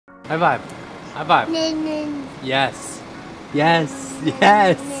High five. High five. Yes. Yes.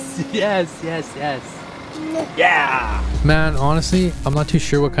 Yes. Yes. Yes. Yes. Yeah. Man, honestly, I'm not too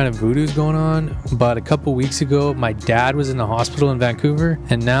sure what kind of voodoo is going on, but a couple weeks ago, my dad was in the hospital in Vancouver,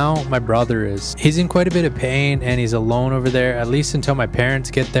 and now my brother is. He's in quite a bit of pain, and he's alone over there, at least until my parents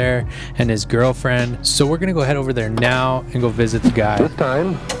get there, and his girlfriend. So we're gonna go head over there now and go visit the guy. This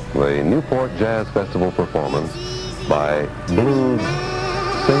time, the Newport Jazz Festival performance by blues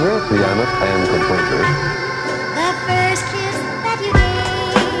singer, pianist, and composer. The first kiss that you gave me,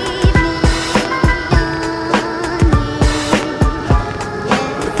 yes,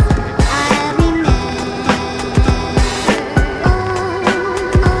 I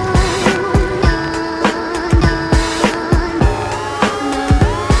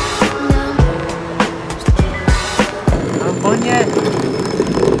remember. Not fun yet.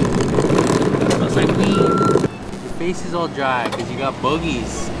 Smells like weed. Your face is all dry because you got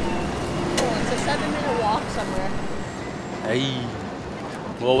boogies. It's a 7-minute walk somewhere. Hey.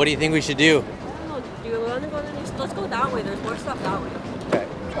 Well, what do you think we should do? I don't know. Do you want to go to the next? Let's go that way. There's more stuff that way. Okay.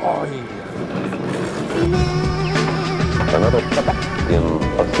 Oh, yeah. Another in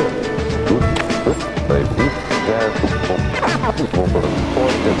a series. The deep jazz festival for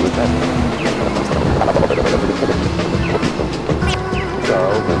 4 different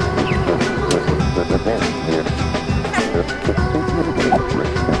Charles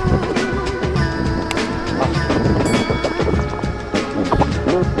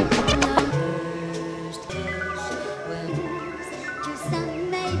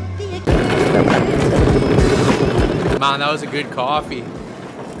Man, that was a good coffee.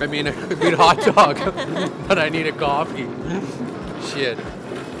 I mean, a good hot dog. But I need a coffee. Shit.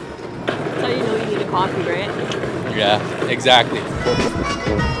 That's how you know you need a coffee, right? Yeah, exactly.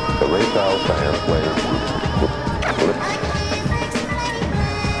 the Ray Charles band plays.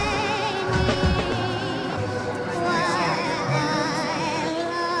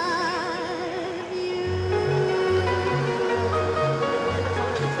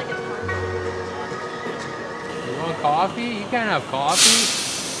 You want coffee? You can't have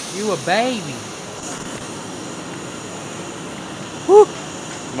coffee. You a baby. Whew.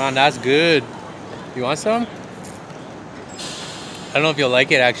 Man, that's good. You want some? I don't know if you'll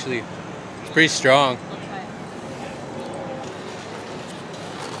like it actually. It's pretty strong. I'll try it.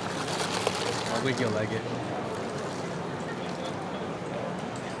 I think you'll like it.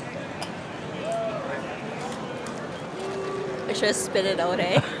 I should have spit it out,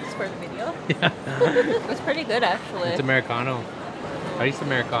 eh? It's for the video. Yeah. It's pretty good, actually. It's Americano. I used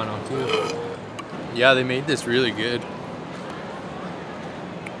Americano too. Yeah, they made this really good.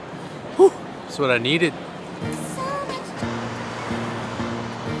 Whew. That's what I needed.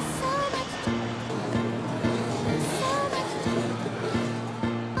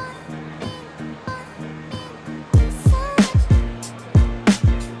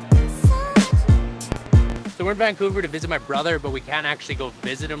 So we're in Vancouver to visit my brother, but we can't actually go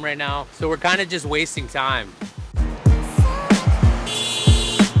visit him right now. So we're kind of just wasting time.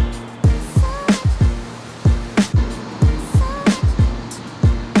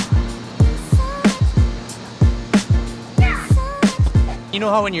 You know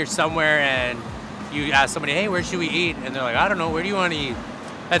how when you're somewhere and you ask somebody, hey, where should we eat? And they're like, I don't know, where do you want to eat?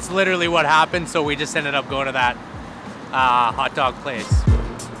 That's literally what happened. So we just ended up going to that hot dog place.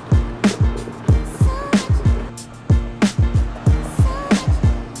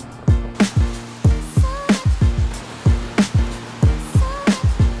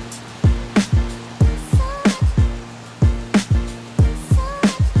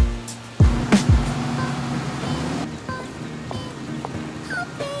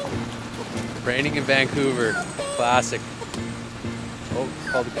 Raining in Vancouver, classic. Oh,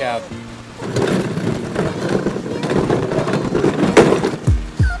 called the cab.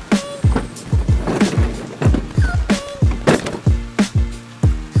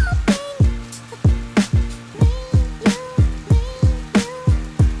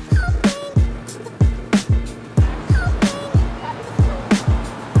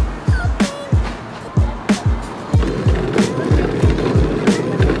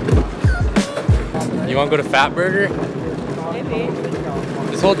 You want to go to Fat Burger? Maybe.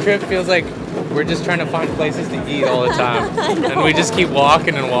 This whole trip feels like we're just trying to find places to eat all the time. And we just keep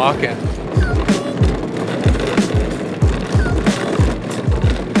walking and walking.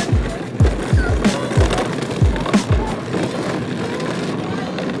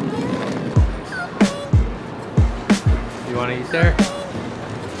 You want to eat there?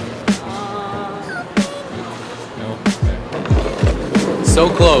 No. Okay. So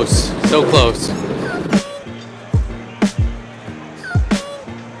close. So close.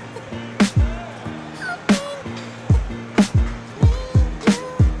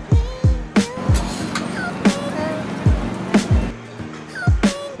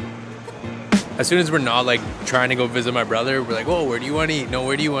 as soon as we're not like trying to go visit my brother, we're like, oh, where do you want to eat? No,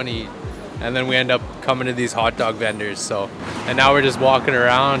 where do you want to eat? And then we end up coming to these hot dog vendors. So, and now we're just walking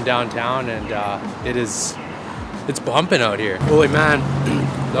around downtown, and it's bumping out here. Holy man,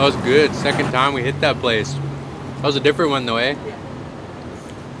 that was good. Second time we hit that place. That was a different one though, eh?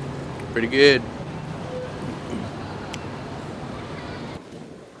 Pretty good.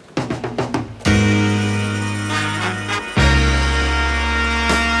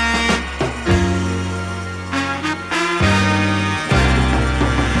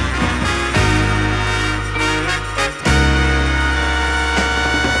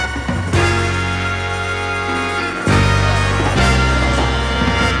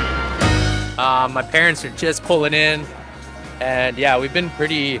 My parents are just pulling in, and yeah, we've been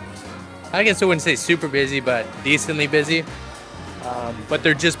pretty, I guess I wouldn't say super busy, but decently busy. But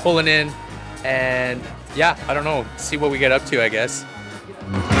they're just pulling in, and yeah, I don't know, see what we get up to, I guess.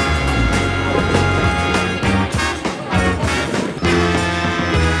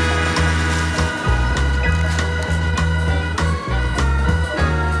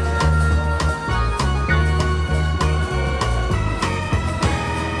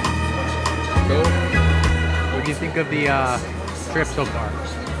 What do you think of the trip so far?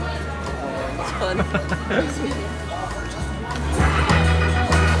 It's fun.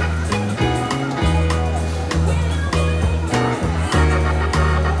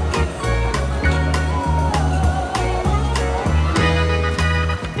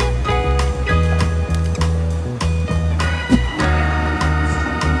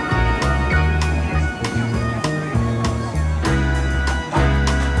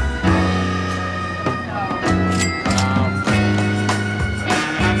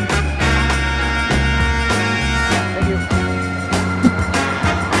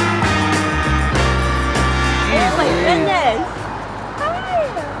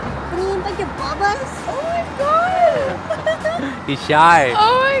 He's shy.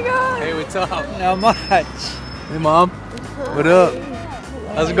 Oh my god. Hey, what's up? Not much. Hey, Mom. What up?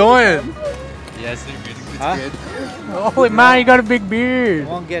 How's it going? Yes, it's good. Oh, wait, man, you got a big beard.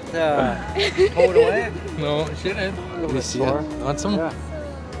 Won't get pulled away. No, it shouldn't. Let me see it. sore. Want some? Yeah.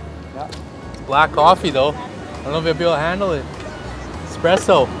 Yeah. It's black coffee, though. I don't know if you'll be able to handle it.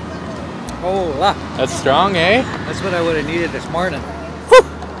 Espresso. Oh, la. That's strong, eh? That's what I would have needed this morning.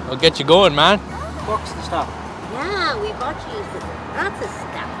 I'll get you going, man. Books and stuff. Yeah, we bought you lots of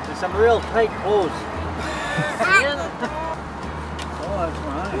stuff. There's some real tight clothes. Yeah. Oh, that's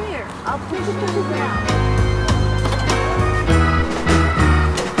Come right. here, I'll push it to the ground.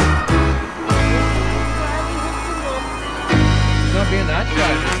 He's not being that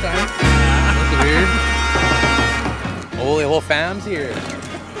shy this time. That's weird. Oh, the whole fam's here.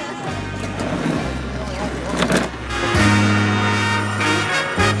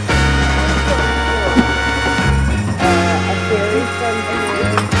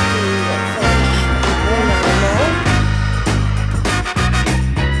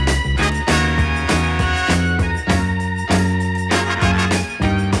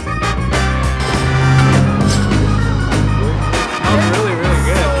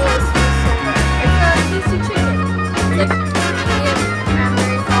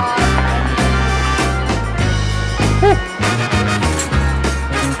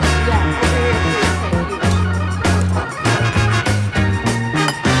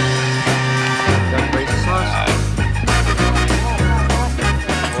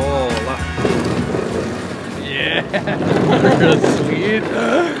 Real sweet.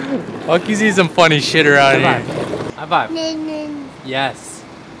 Hunky sees some funny shit around here. High five. Yes.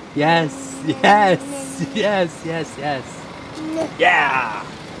 Yes. Yes. Yes. Yes. Yes. Yeah.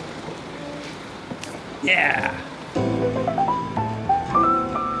 Yeah.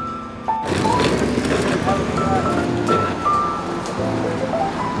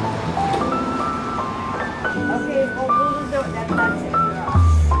 Okay, we'll just do it. That's it.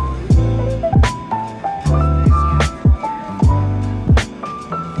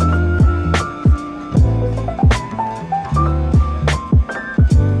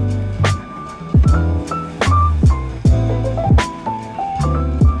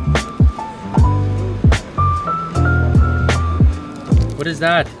 What is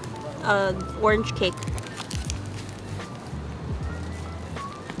that? Orange cake.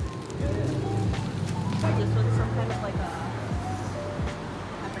 This one's some kind of like a...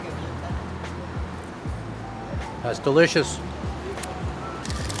 I forget what you said. That's delicious.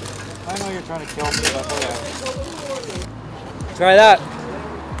 I know you're trying to kill me, but okay. Try that.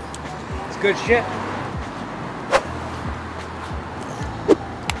 It's good shit.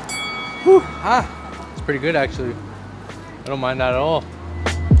 Whew. Ah. It's pretty good, actually. I don't mind that at all.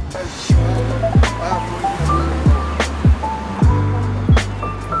 That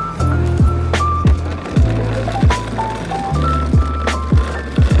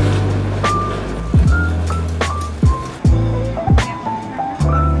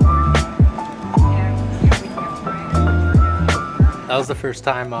was the first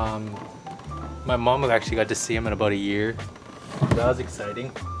time my mom actually got to see him in about a year. That was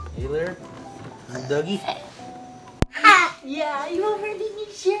exciting. Hey there, Dougie. Yeah, you want a new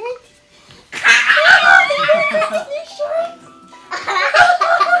shirt? You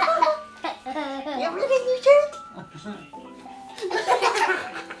want a new shirt?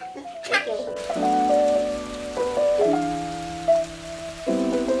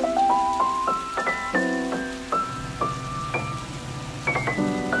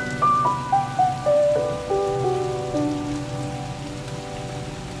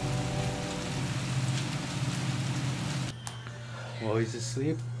 Well, he's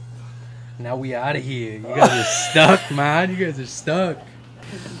asleep. Now we out of here. You guys are stuck, man. You guys are stuck.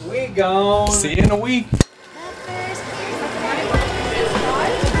 We gone. See you in a week.